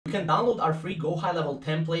You can download our free GoHighLevel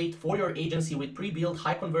template for your agency with pre-built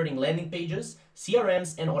high-converting landing pages,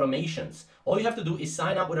 CRMs, and automations. All you have to do is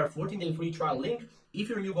sign up with our 14-day free trial link if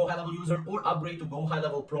you're a new GoHighLevel user, or upgrade to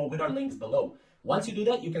GoHighLevel Pro with our links below. Once you do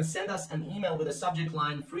that, you can send us an email with a subject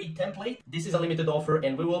line free template. This is a limited offer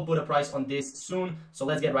and we will put a price on this soon. So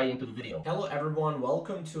let's get right into the video. Hello everyone,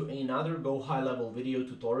 welcome to another GoHighLevel video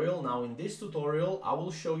tutorial. Now in this tutorial, I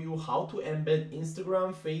will show you how to embed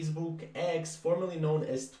Instagram, Facebook, X, formerly known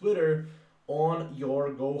as Twitter, on your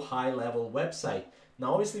GoHighLevel website.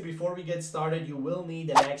 Now obviously before we get started, you will need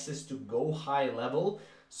an access to GoHighLevel.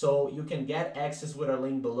 So you can get access with our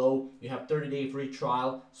link below. You have 30-day free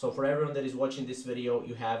trial. So for everyone that is watching this video,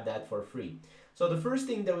 you have that for free. So the first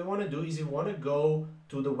thing that we want to do is you want to go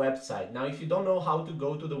to the website. Now, if you don't know how to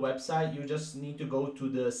go to the website, you just need to go to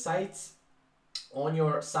the sites on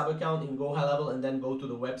your sub account in GoHighLevel and then go to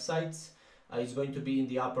the websites. It's going to be in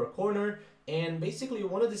the upper corner. And basically you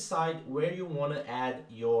want to decide where you want to add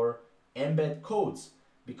your embed codes,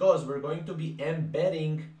 because we're going to be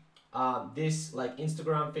embedding this like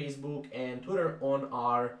Instagram, Facebook, and Twitter on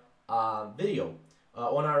our video,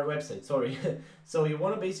 on our website, sorry. So you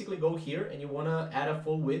want to basically go here and you want to add a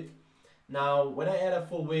full width. Now when I add a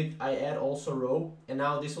full width, I add also row, and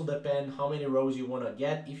now this will depend how many rows you want to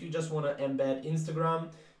get. If you just want to embed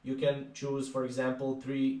Instagram, you can choose, for example,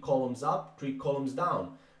 3 columns up, 3 columns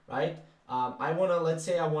down, right? Let's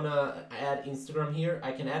say I want to add Instagram here.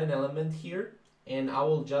 I can add an element here and I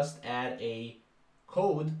will just add a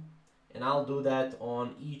code, and I'll do that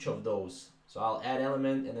on each of those. So I'll add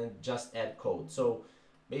element and then just add code. So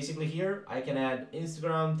basically here I can add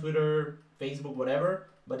Instagram, Twitter, Facebook, whatever,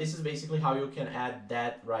 but this is basically how you can add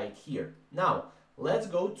that right here. Now let's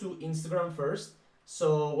go to Instagram first.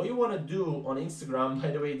 So what you want to do on Instagram,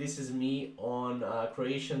 by the way, this is me on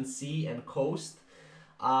Creation C and Coast.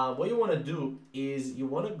 What you want to do is you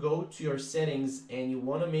want to go to your settings and you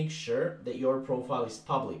want to make sure that your profile is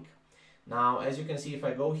public. Now, as you can see, if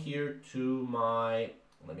I go here to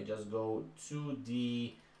let me just go to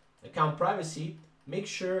the account privacy, make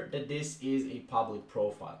sure that this is a public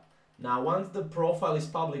profile. Now, once the profile is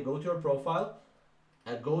public, go to your profile,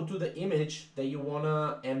 go to the image that you want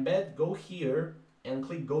to embed, go here and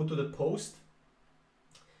click go to the post,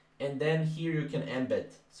 and then here you can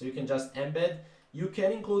embed. So you can just embed. You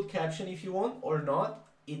can include caption if you want or not.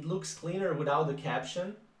 It looks cleaner without the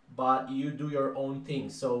caption, but you do your own thing.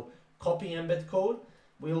 So copy embed code.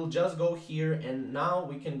 We'll just go here, and now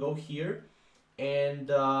we can go here and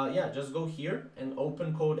yeah, just go here and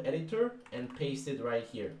open code editor and paste it right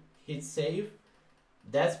here. Hit save.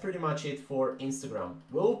 That's pretty much it for Instagram.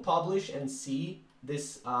 We'll publish and see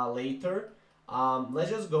this later.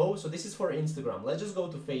 Let's just go. So this is for Instagram. Let's just go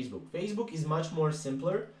to Facebook. Facebook is much more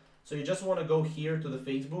simpler. So you just want to go here to the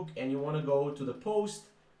Facebook and you want to go to the post,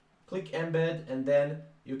 click embed, and then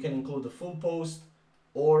you can include the full post,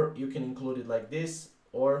 or you can include it like this,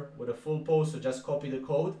 or with a full post. So just copy the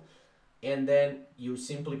code and then you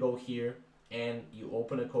simply go here and you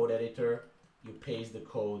open a code editor, you paste the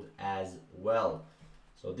code as well.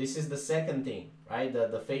 So this is the second thing, right?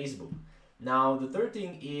 The Facebook. Now the third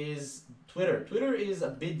thing is Twitter. Twitter is a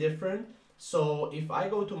bit different. So if I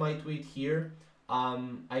go to my tweet here,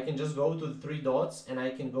 I can just go to the 3 dots and I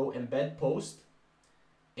can go embed post.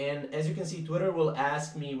 And as you can see, Twitter will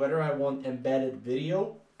ask me whether I want embedded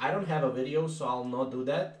video. I don't have a video, so I'll not do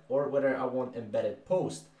that, or whether I want embedded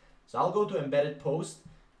post. So I'll go to embedded post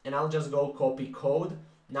and I'll just go copy code.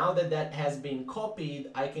 Now that that has been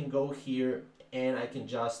copied, I can go here and I can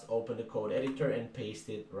just open the code editor and paste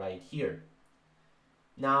it right here.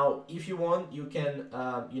 Now, if you want, you can,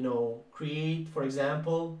 create, for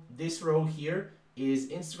example, this row here is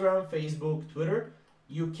Instagram, Facebook, Twitter.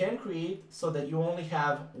 You can create so that you only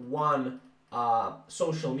have one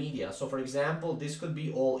social media. So for example, this could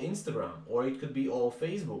be all Instagram, or it could be all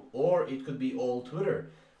Facebook, or it could be all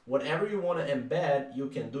Twitter. Whatever you want to embed, you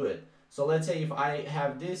can do it. So let's say if I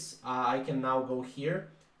have this, I can now go here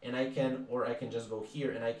and I can just go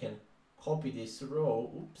here and I can copy this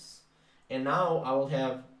row, oops. And now I will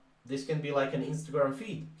have, this can be like an Instagram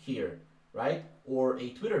feed here, right? Or a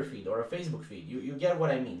Twitter feed or a Facebook feed. You get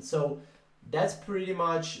what I mean. So that's pretty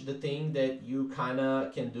much the thing that you kind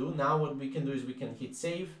of can do. Now what we can do is we can hit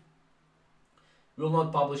save. We will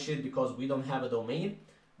not publish it because we don't have a domain,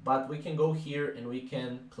 but we can go here and we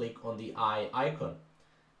can click on the eye icon.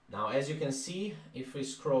 Now as you can see, if we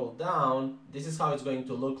scroll down, this is how it's going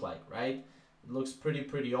to look like, right? It looks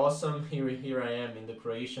pretty awesome. Here I am in the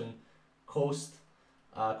Croatian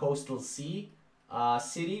coastal sea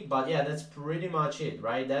city, but yeah, that's pretty much it,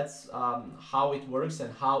 right? That's how it works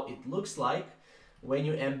and how it looks like when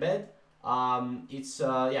you embed.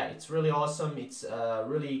 It's really awesome. It's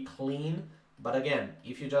really clean. But again,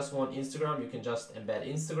 if you just want Instagram, you can just embed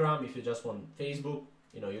Instagram. If you just want Facebook,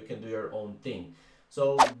 you can do your own thing.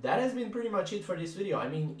 So that has been pretty much it for this video. I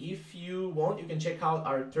mean, if you want, you can check out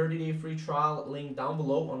our 30-day free trial link down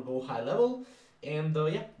below on GoHighLevel. And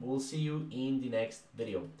yeah, we'll see you in the next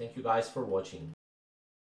video. Thank you guys for watching.